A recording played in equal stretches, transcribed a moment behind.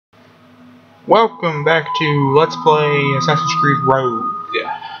Welcome back to Let's Play Assassin's Creed Rouge.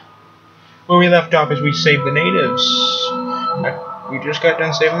 Where we left off is we saved the natives. We just got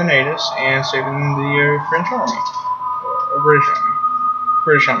done saving the natives and saving the French army. Or British army.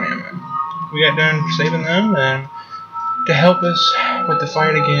 British army, I meant. We got done saving them and to help us with the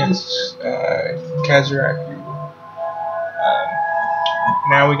fight against Kazaraki.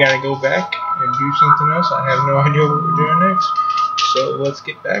 Now we gotta go back and do something else. I have no idea what we're doing next. So let's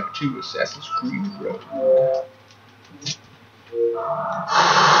get back to Assassin's Creed Rouge.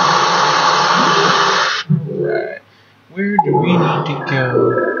 Alright, where do we need to go?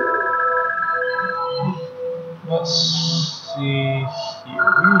 Let's see here. We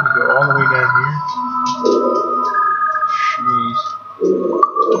need to go all the way down here. Jeez.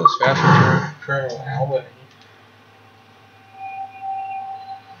 That's faster travel Albany.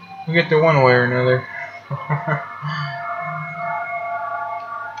 We get there one way or another.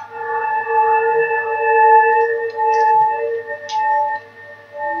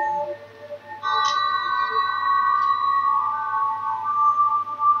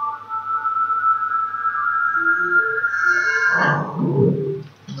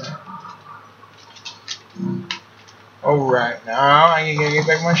 Alright, now I gotta get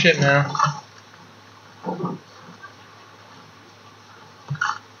back my shit now.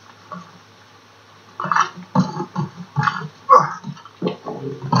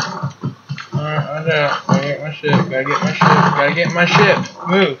 Alright, gotta get my ship, gotta get my ship,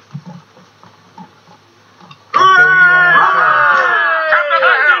 move.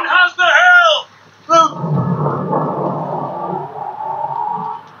 How's the hell?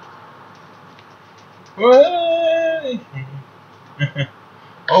 What?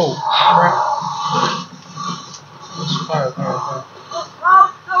 Oh, crap. What's fire?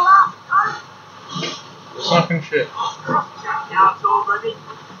 Sunken ship.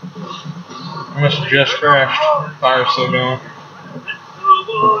 I must have just crashed. Fire's still going.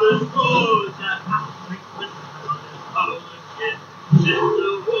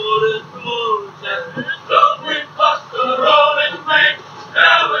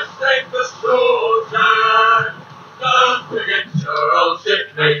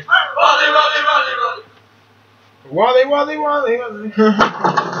 Wally.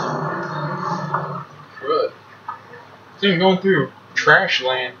 Good. It's even going through trash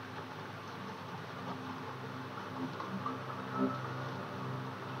land.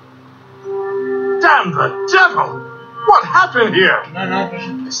 Damn the devil! What happened here? No,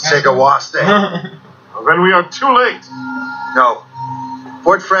 Let's take a wash there. Well, then we are too late. No.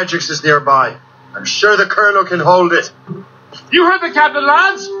 Fort Fredericks is nearby. I'm sure the colonel can hold it. You heard the captain,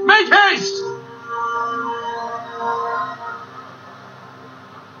 lads! Make haste!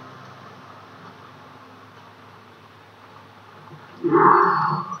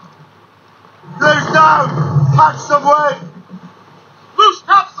 There's down! Catch some way! Loose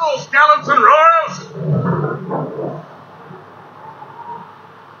topsails, gallants and royals!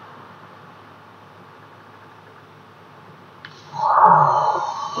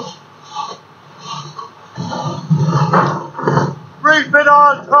 Reef it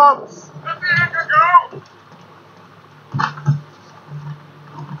on, tops! Let the anchor go!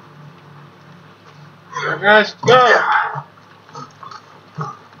 Guys, go!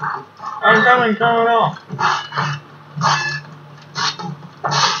 I'm coming off.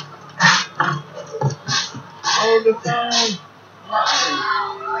 Hold the phone.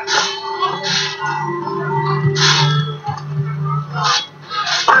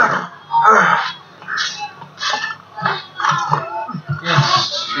 Let's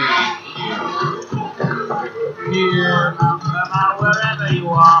see here. Wherever you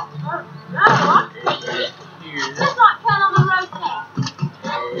are. Here. Let's not count on the rotate.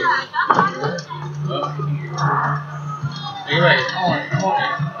 Up here. Hey, wait, come on.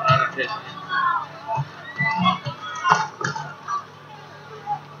 Out of it.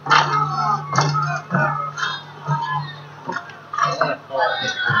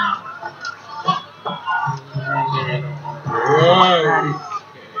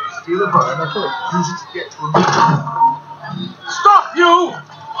 Steal the boat. Use it to get to a meeting. Stop, you!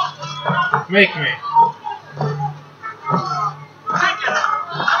 Make me.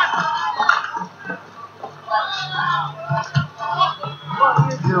 What are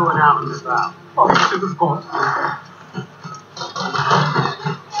you doing out and about? Oh, you should have gone.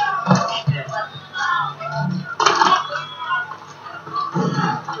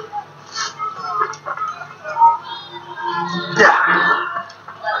 Yeah.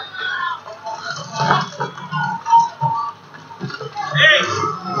 Hey!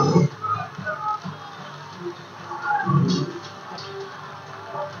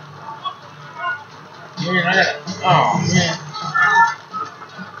 Man, I gotta. Oh, man.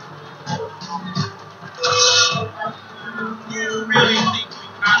 You really think we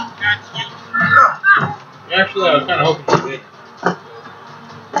can't catch you? Actually, I was kind of hoping you did.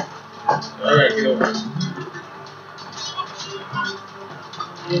 So I gotta get over it.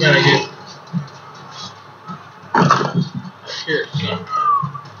 You gotta get here somehow.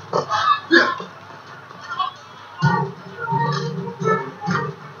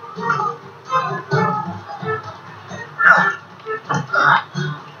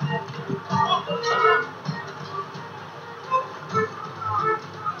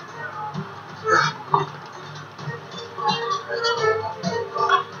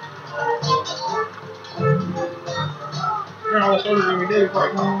 All this other than we did before I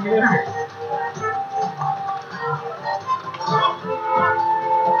can even get in here.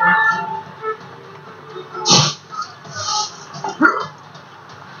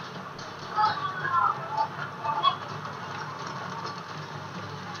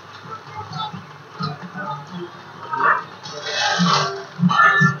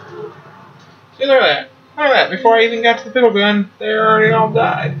 See, look at that. Look at that. Before I even got to the pickle gun, they already all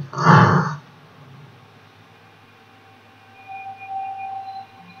died.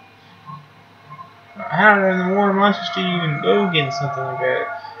 How in the water monsters do you even go against something like that?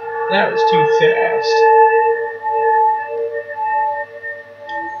 That was too fast.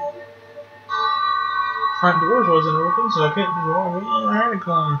 Front doors wasn't open, so I couldn't do all of it. I had to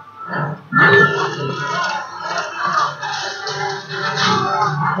climb.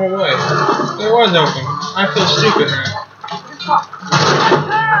 Oh wait, it was open. I feel stupid now.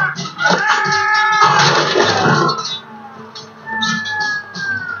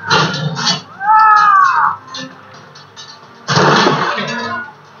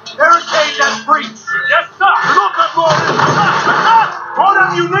 Barricade that breach! Yes, sir! Look at more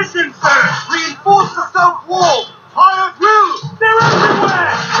ammunition, sir! Reinforce the south wall! Fire drill! They're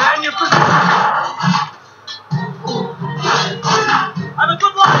everywhere! Man your position! Have a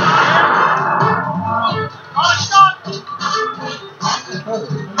good line on him! Got a shot!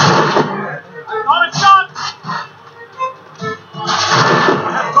 Got a shot!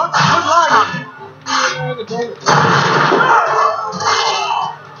 I've got a good line on him!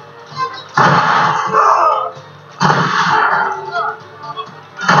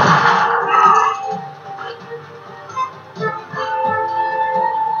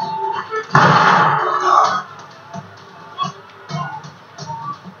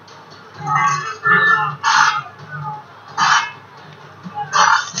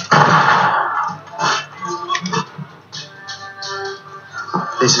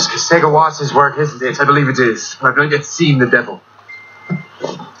 This is Kasegawas's work, isn't it? I believe it is. I've not yet seen the devil.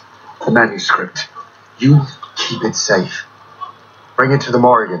 The manuscript. You keep it safe. Bring it to the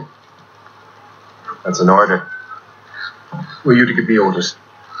Morrigan. That's an order. Were you to give me orders?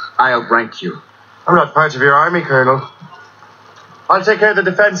 I'll rank you. I'm not part of your army, Colonel. I'll take care of the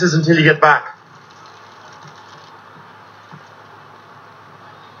defenses until you get back.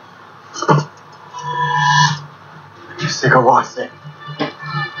 Kasegawase.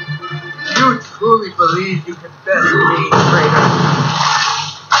 You truly believe you can best me, traitor?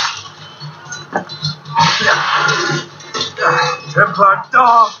 Templar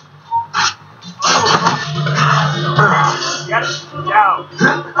dog! Get down!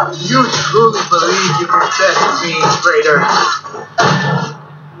 You truly believe you can best me, traitor?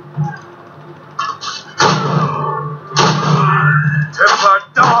 Templar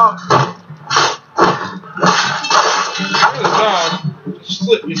dog! How the dog just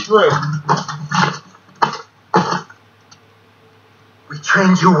slit your throat? We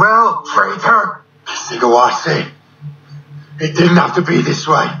trained you well, traitor! Kasegawase. It didn't have to be this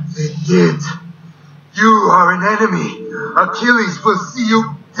way. It did. You are an enemy. Achilles will see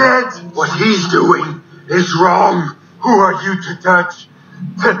you dead. What he's doing is wrong. Who are you to judge?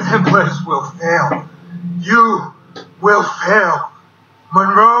 The Templars will fail. You will fail.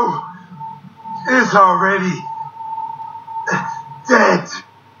 Monroe is already dead.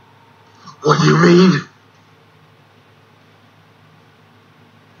 What do you mean?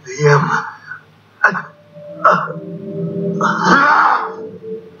 Liam.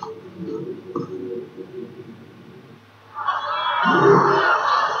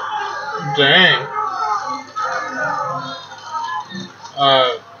 Dang.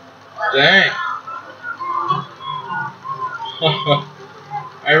 Dang.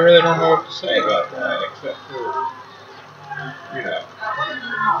 I really don't know what to say about that, except for, you know.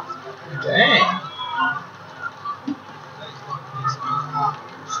 Dang.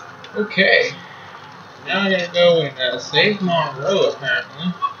 Okay. Now I gotta go and save Monroe,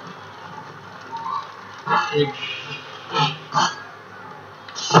 apparently. Which is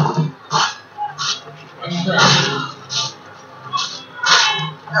my friend.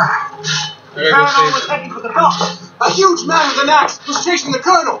 The colonel was heading for the docks. A huge man with an axe was chasing the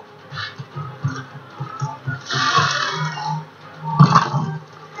colonel.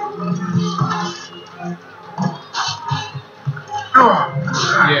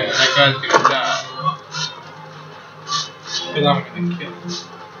 Yeah, that guy's gonna die. Because I'm gonna kill him.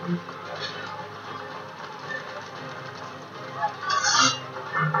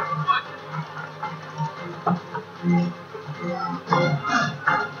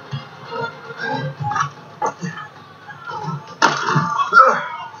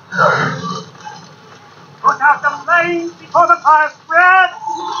 Put out the flames before the fire spread.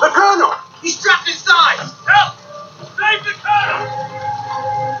 The colonel! He's trapped inside! Help! Save the colonel!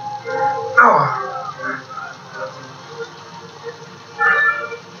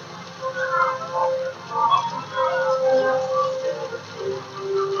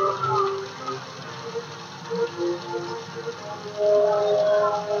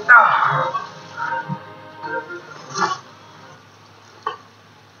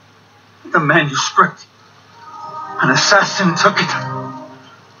 The manuscript. An assassin took it.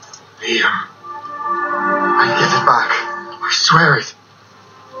 Liam. I get it back. I swear it.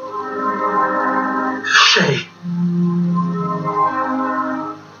 Shay.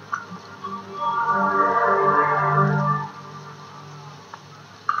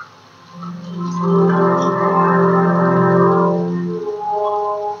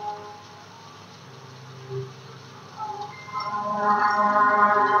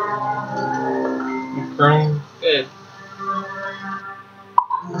 Colonel dead.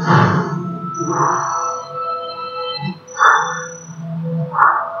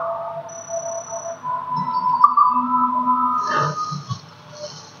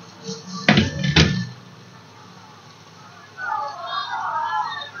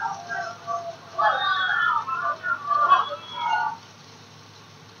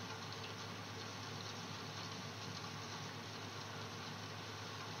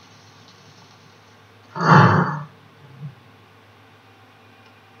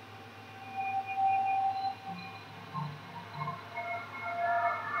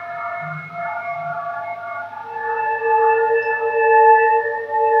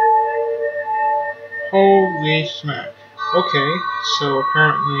 Holy smack. Okay, so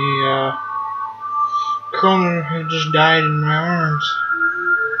apparently, Colonel had just died in my arms.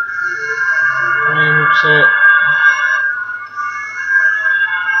 I am upset.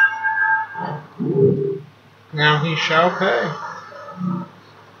 Now he shall pay.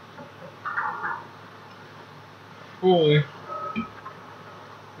 Holy.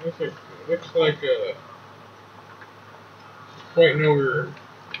 Looks like pointing over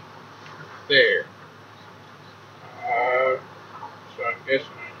there. So I'm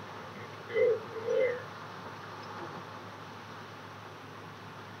guessing I need to go over there.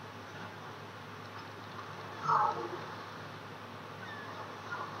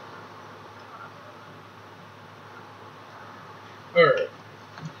 Alright.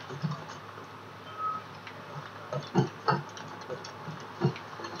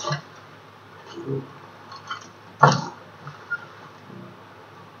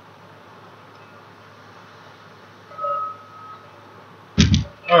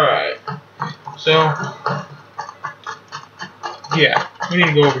 Alright, so, yeah, we need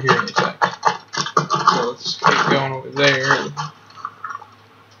to go over here in a sec. So let's keep going over there.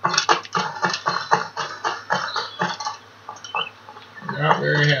 Not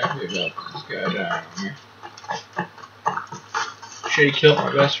very happy about this guy dying here. Shay killed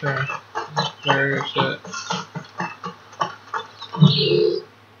my best friend. Very upset.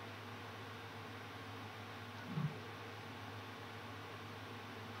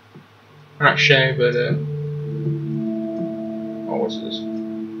 Not Shay, but oh, what's this?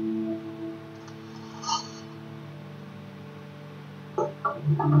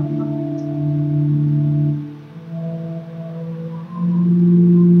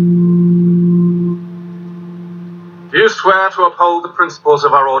 Do you swear to uphold the principles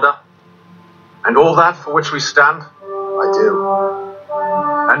of our order, and all that for which we stand? I do.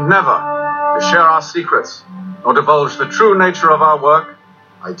 And never to share our secrets, nor divulge the true nature of our work?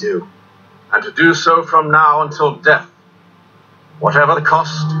 I do. And to do so from now until death, whatever the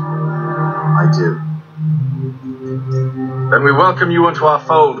cost? I do. Then we welcome you into our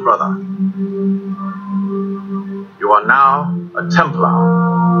fold, brother. You are now a Templar,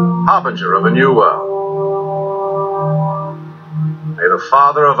 harbinger of a new world. May the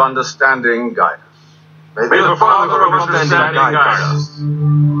Father of Understanding guide us. May the Father of Understanding guide us.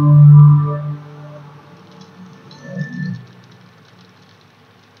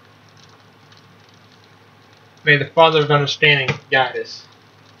 May the Father of Understanding guide us.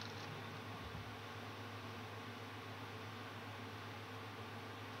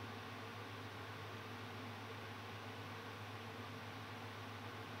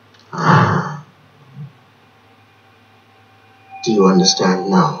 Do you understand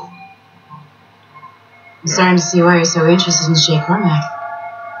now? I'm starting to see why you're so interested in Jay Cormac.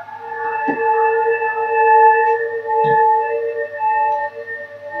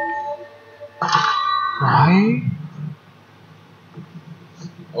 Why?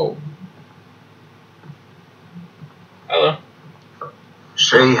 Oh. Hello.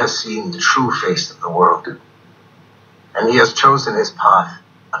 Shay has seen the true face of the world, and he has chosen his path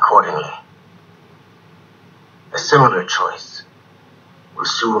accordingly. A similar choice will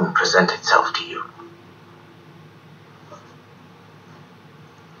soon present itself to you.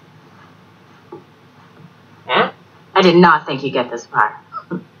 Huh? I did not think you'd get this far,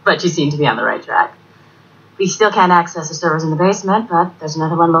 but you seem to be on the right track. We still can't access the servers in the basement, but there's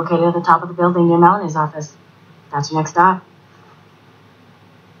another one located at the top of the building near Melanie's office. That's your next stop.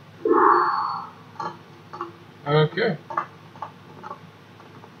 Okay.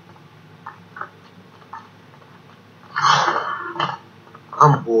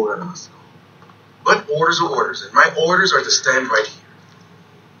 I'm bored of myself. But orders are orders, and my orders are to stand right here.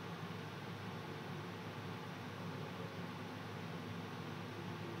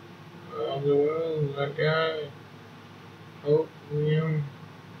 Well, that guy. Oh, William.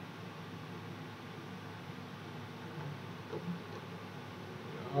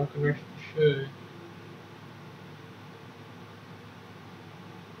 All connections should.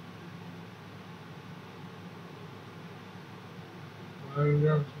 William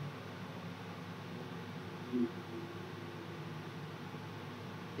Johnson.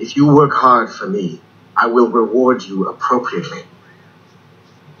 If you work hard for me, I will reward you appropriately.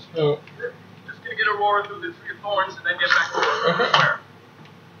 So, Just gonna get a roar through the tree of thorns and then get back to work.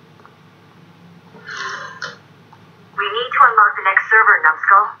 We need to unlock the next server,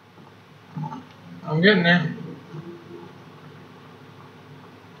 Numbskull. I'm getting there.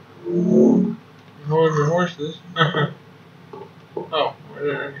 Hold your horses. Oh, where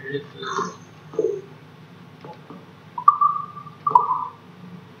did I get this?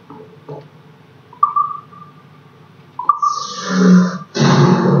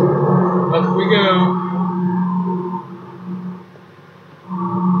 Up we go.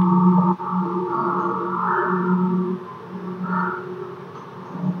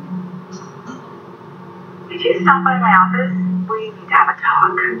 Did you stop by my office? We need to have a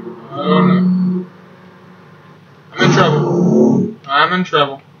talk. Oh no. I'm in trouble. I'm in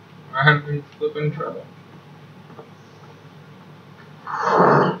trouble. I'm in flipping trouble.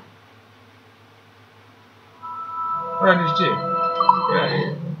 What did I just do? Get out of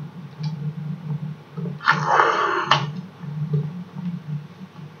here.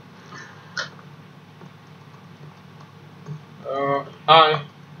 Hi.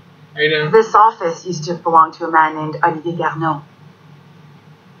 How you doing? This office used to belong to a man named Olivier Garneau.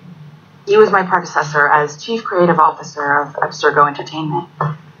 He was my predecessor as Chief Creative Officer of Abstergo Entertainment.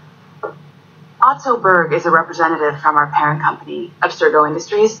 Otto Berg is a representative from our parent company, Abstergo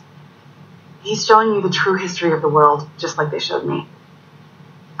Industries. He's showing you the true history of the world, just like they showed me.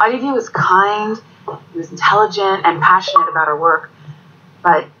 Olivier was kind, he was intelligent and passionate about our work,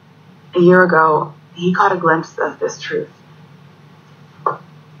 but a year ago, he caught a glimpse of this truth.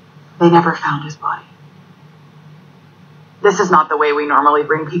 They never found his body. This is not the way we normally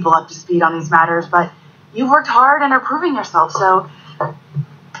bring people up to speed on these matters, but you've worked hard and are proving yourself, so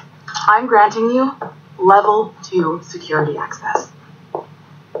I'm granting you level 2 security access.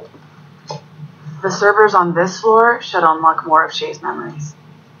 The servers on this floor should unlock more of Shay's memories.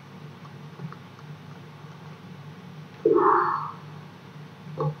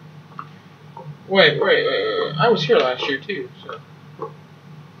 Wait. I was here last year too, so.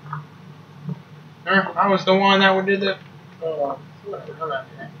 I was the one that did the. Oh, whatever. I'm out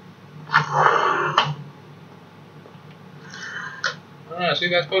here. Ah, see,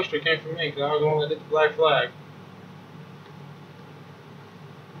 that poster came from me because I was the one that did the black flag.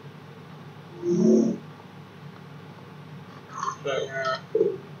 So, yeah.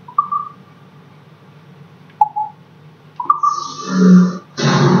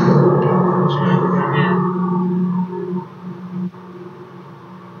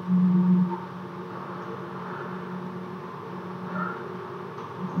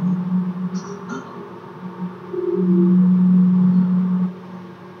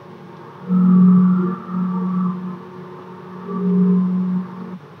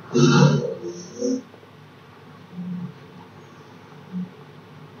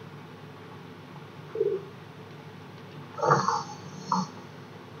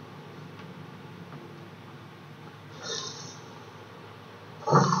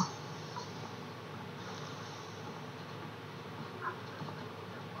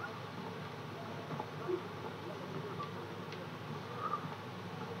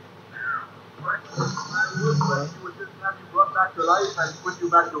 life and put you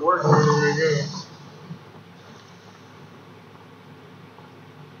back to work. There we go.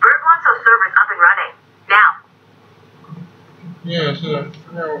 Bird wants those servers up and running. Now. Yeah, so I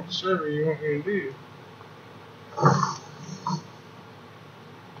figure out what server you want me to do.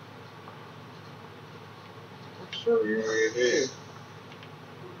 What server you want me to do?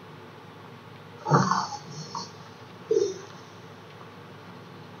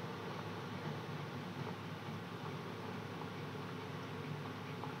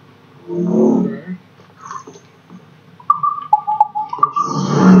 Okay.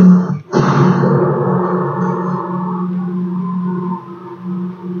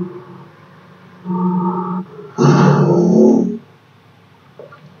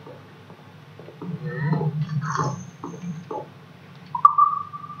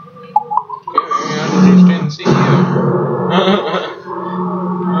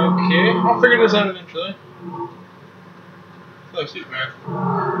 Okay, I'll figure this out eventually. Like Superman.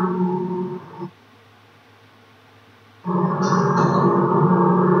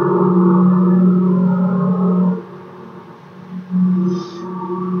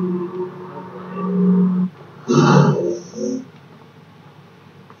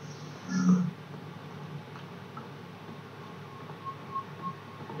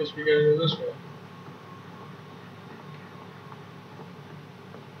 I guess we gotta go this way.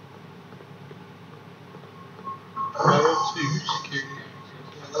 Level 2 security access.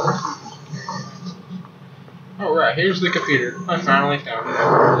 Level 2 security access. Alright, here's the computer. I finally found it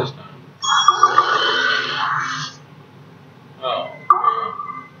after this time. Oh,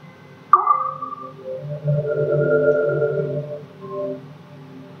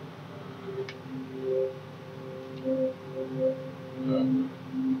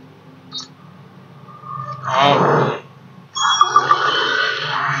 oh, really?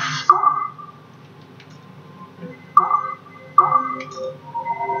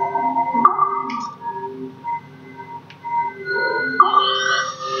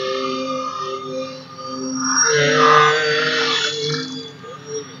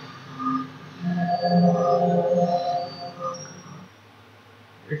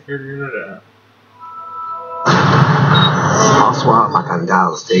 We figured it out. Francois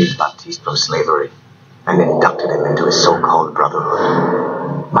Macandal saved Baptiste from slavery and inducted him into his so-called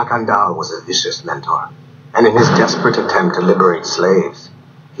brotherhood. Macandal was a vicious mentor, and in his desperate attempt to liberate slaves,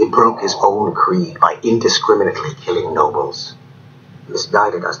 he broke his own creed by indiscriminately killing nobles.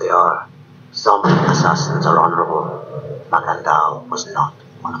 Misguided as they are, some assassins are honorable. Macandal was not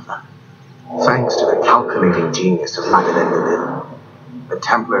one of them. Thanks to the calculating genius of Madeleine de Ville, the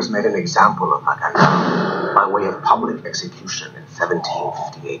Templars made an example of Macandal by way of public execution in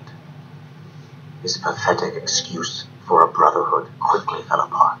 1758. His pathetic excuse for a brotherhood quickly fell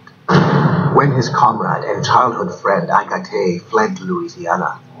apart. When his comrade and childhood friend Agathe fled to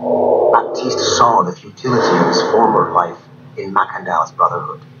Louisiana, Baptiste saw the futility of his former life in Macandal's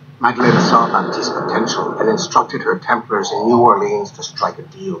brotherhood. Madeleine saw Baptiste's potential and instructed her Templars in New Orleans to strike a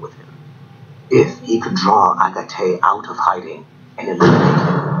deal with him. If he could draw Agathe out of hiding and eliminate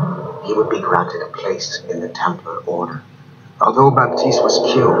him, he would be granted a place in the Templar Order. Although Baptiste was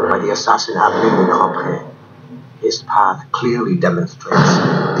killed by the assassin Adeline de Campré, his path clearly demonstrates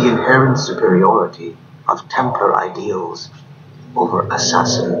the inherent superiority of Templar ideals over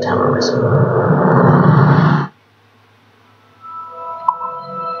assassin terrorism.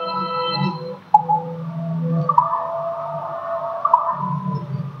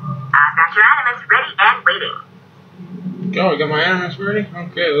 I've got your animals ready and waiting. Go, I got my animals ready?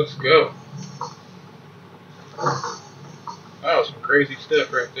 Okay, let's go. That was some crazy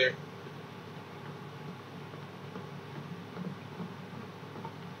stuff right there.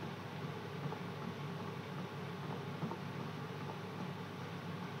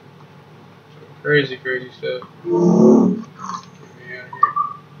 Some crazy, crazy stuff. Get me out of here.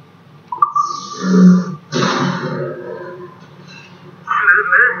 Smooth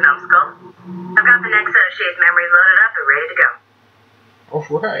moves, numbskull. I've got the next set of Shay's memories loaded up and ready to go.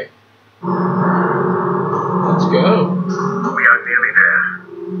 Alright. Let's go. We are nearly there.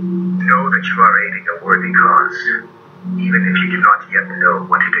 Know that you are aiding a worthy cause, even if you do not yet know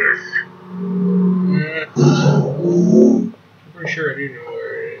what it is. I'm pretty sure I do know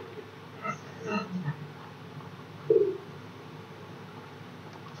where it is.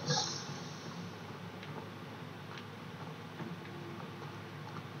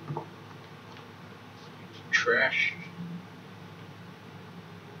 Trash.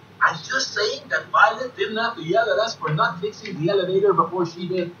 I'm just saying that Violet didn't have to yell at us for not fixing the elevator before she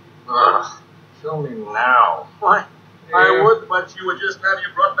did. Ugh, kill me now. What? Yeah. I would, but she would just have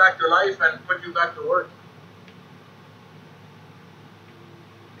you brought back to life and put you back to work.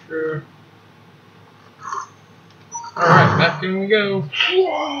 Sure. Alright, back in we go.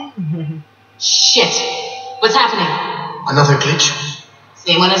 Shit! What's happening? Another glitch.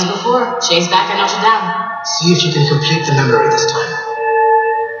 Same one as before. Shay's back at Notre Dame. See if you can complete the memory this time.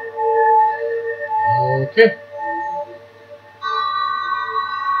 Okay.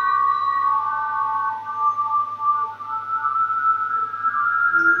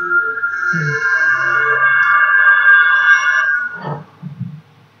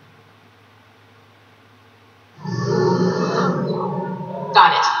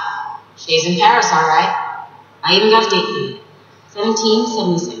 Got it. Shay's in Paris, alright. I even got a date for you.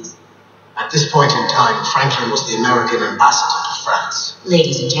 1776. At this point in time, Franklin was the American ambassador to France.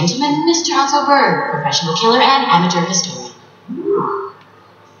 Ladies and gentlemen, Mr. Otto Berg, professional killer and amateur historian.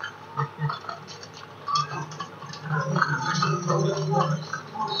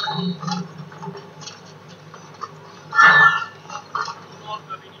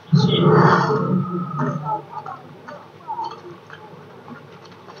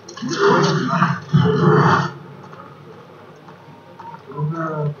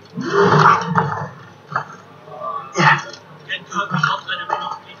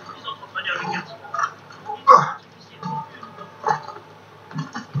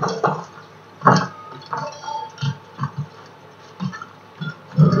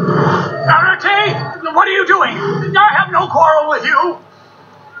 What are you doing? I have no quarrel with you.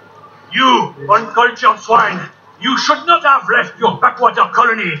 You, uncultured swine. You should not have left your backwater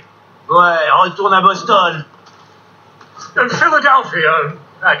colony. Ouais, retourne à Boston. In Philadelphia,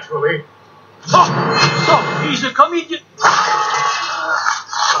 actually. Oh, he's a comedian.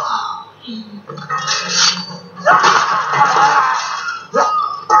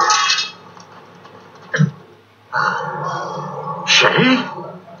 Shay?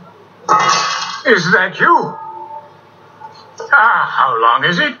 Is that you? How long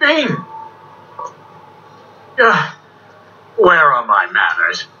has it been? Where are my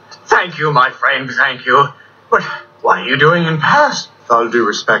manners? Thank you, my friend, thank you. But what are you doing in Paris? With all due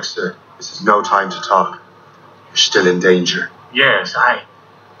respect, sir, this is no time to talk. You're still in danger. Yes, I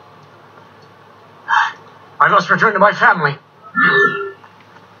must return to my family.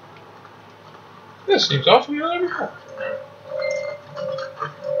 This seems awfully familiar.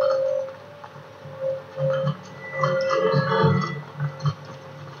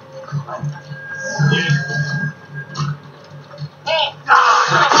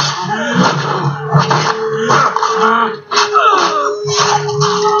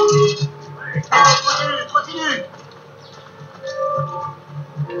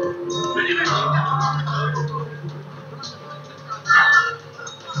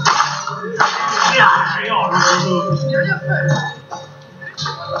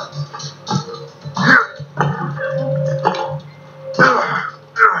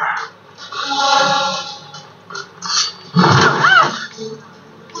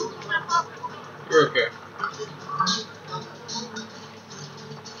 You're okay.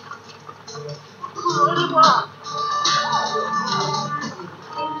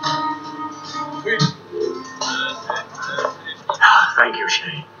 Thank you,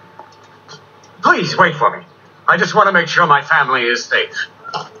 Shay. Please wait for me. I just want to make sure my family is safe.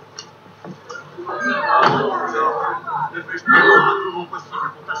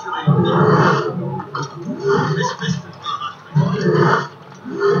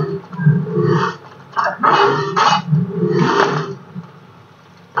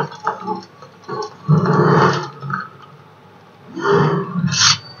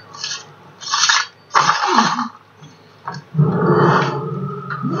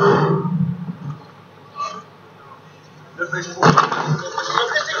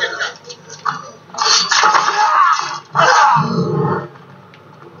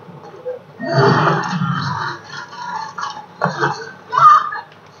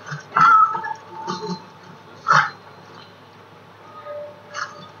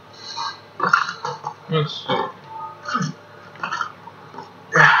 Let's see.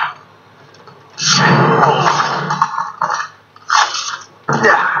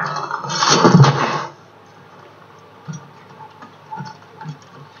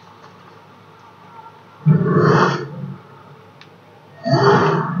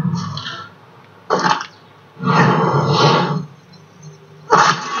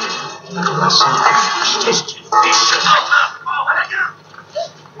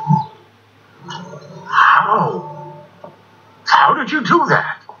 How did you do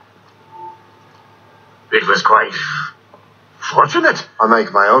that? It was quite fortunate. I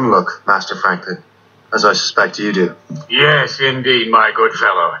make my own luck, Master Franklin, as I suspect you do. Yes, indeed, my good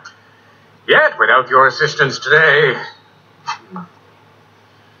fellow. Yet, without your assistance today...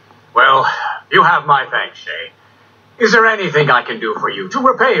 You have my thanks, Shay. Is there anything I can do for you to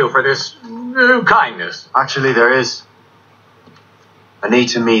repay you for this kindness? Actually, there is. I need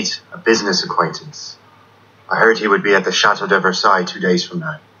to meet a business acquaintance. I heard he would be at the Chateau de Versailles 2 days from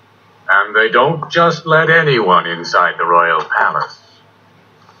now. And they don't just let anyone inside the royal palace.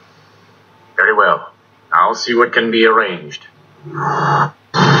 Very well. I'll see what can be arranged.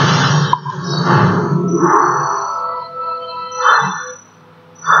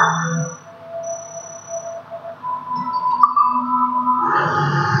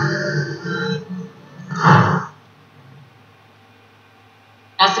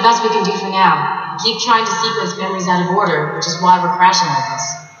 That's the best we can do for now. Keep trying to sequence memories out of order, which is why we're crashing like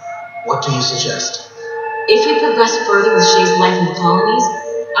this. What do you suggest? If we progress further with Shay's life in the colonies,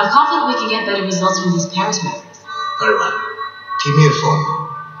 I'm confident we can get better results from these Paris memories. Very well. Keep me informed.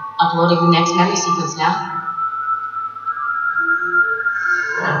 Uploading the next memory sequence now.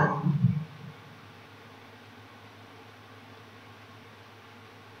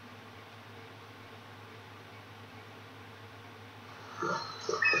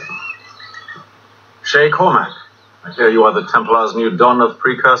 Shay Cormac, I hear you are the Templar's new don of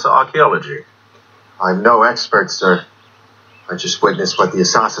precursor archaeology. I'm no expert, sir. I just witnessed what the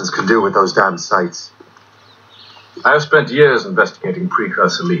assassins can do with those damn sites. I have spent years investigating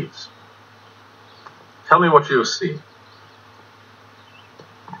precursor leads. Tell me what you have seen.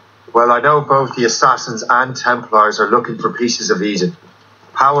 Well, I know both the assassins and Templars are looking for pieces of Eden.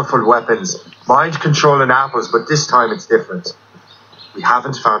 Powerful weapons, mind-controlling apples, but this time it's different. We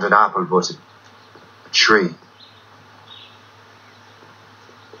haven't found an apple, but a tree.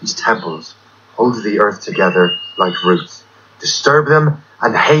 These temples hold the earth together like roots. Disturb them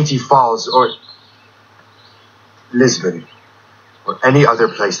and Haiti falls, or Lisbon, or any other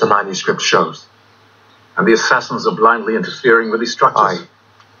place the manuscript shows. And the assassins are blindly interfering with these structures? Aye.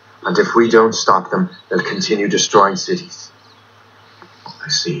 And if we don't stop them, they'll continue destroying cities. I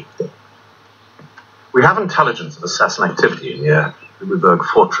see. We have intelligence of assassin activity near Louisburg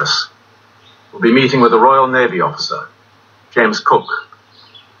Fortress. We'll be meeting with a Royal Navy officer, James Cook.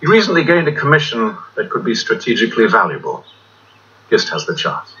 He recently gained a commission that could be strategically valuable. Gist has the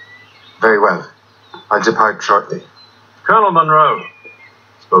chart. Very well. I'll depart shortly. Colonel Monroe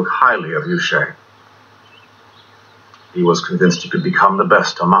spoke highly of you, Shay. He was convinced you could become the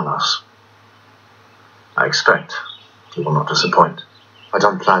best among us. I expect you will not disappoint. I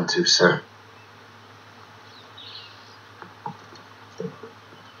don't plan to, sir.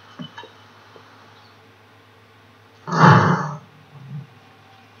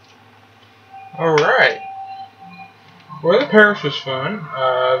 Alright. Well, the Paris was fun.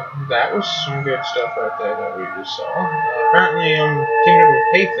 That was some good stuff right there that we just saw. Apparently, I'm teaming up with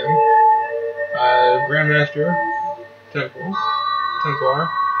Haytham, Grandmaster Templar,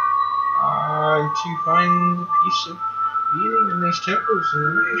 to find a piece of meaning in these temples and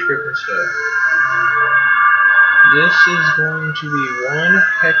the manuscript and stuff. This is going to be one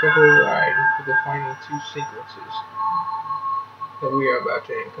heck of a ride for the final two sequences that we are about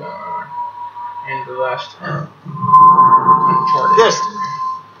to encounter. And the last Uncharted. Yes.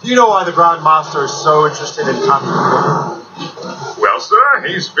 Do you know why the Grand Master is so interested in Captain? Well, sir,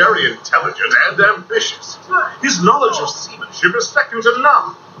 he's very intelligent and ambitious. His knowledge of seamanship is second to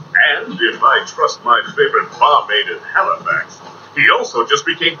none. And if I trust my favorite barmaid in Halifax, he also just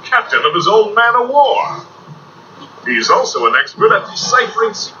became captain of his own man-of-war. He's also an expert at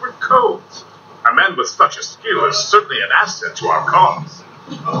deciphering secret codes. A man with such a skill is certainly an asset to our cause.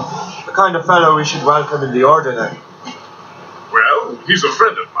 The kind of fellow we should welcome in the Order, then. Well, he's a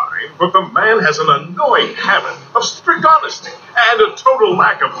friend of mine, but the man has an annoying habit of strict honesty and a total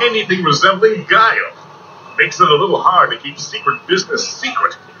lack of anything resembling guile. Makes it a little hard to keep secret business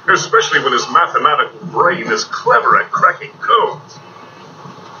secret, especially when his mathematical brain is clever at cracking codes.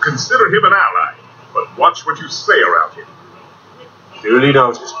 Consider him an ally, but watch what you say around him. Duly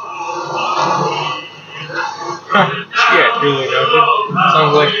noted. Yeah, duly noted.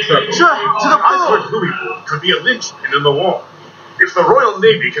 Sounds like trouble. To the Iceberg Louisbourg could be a linchpin in the war. If the Royal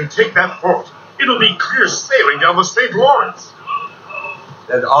Navy can take that fort, it'll be clear sailing down the St. Lawrence.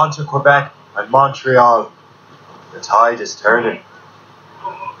 Then on to Quebec and Montreal. The tide is turning.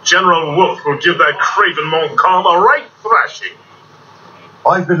 General Wolfe will give that craven Montcalm a right thrashing.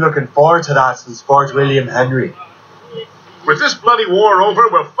 I've been looking forward to that since Fort William Henry. With this bloody war over,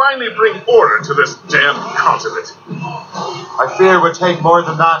 we'll finally bring order to this damn continent. I fear it would take more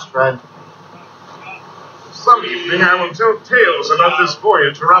than that, friend. Some evening I will tell tales about this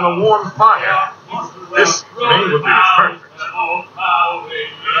voyage around a warm fire. This evening would be perfect.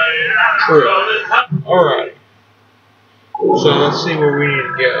 True. Alright. So let's see where we need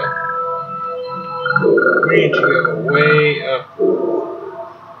to go. We need to go way up.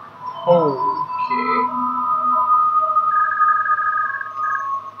 Okay.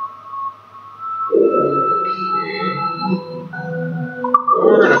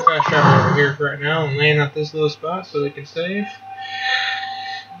 We're gonna fast travel over here for right now and land at this little spot so they can save.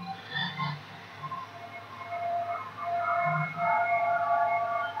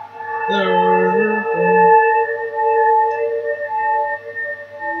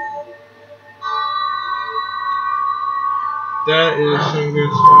 That is some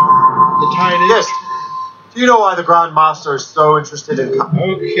good stuff. The tide is. Yes. Do you know why the Grand Master is so interested in?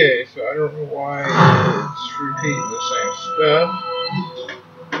 Okay, so I don't know why it's repeating the same stuff.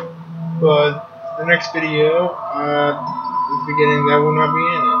 But the next video, at the beginning, that will not be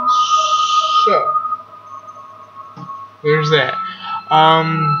in it. So there's that.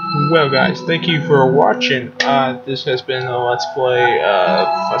 Well, guys, thank you for watching. This has been a Let's Play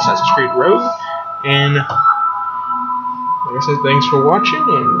Assassin's Creed Rogue, and like I said, thanks for watching,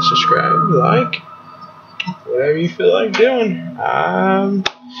 and subscribe, like, whatever you feel like doing.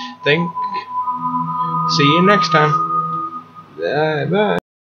 See you next time. Bye.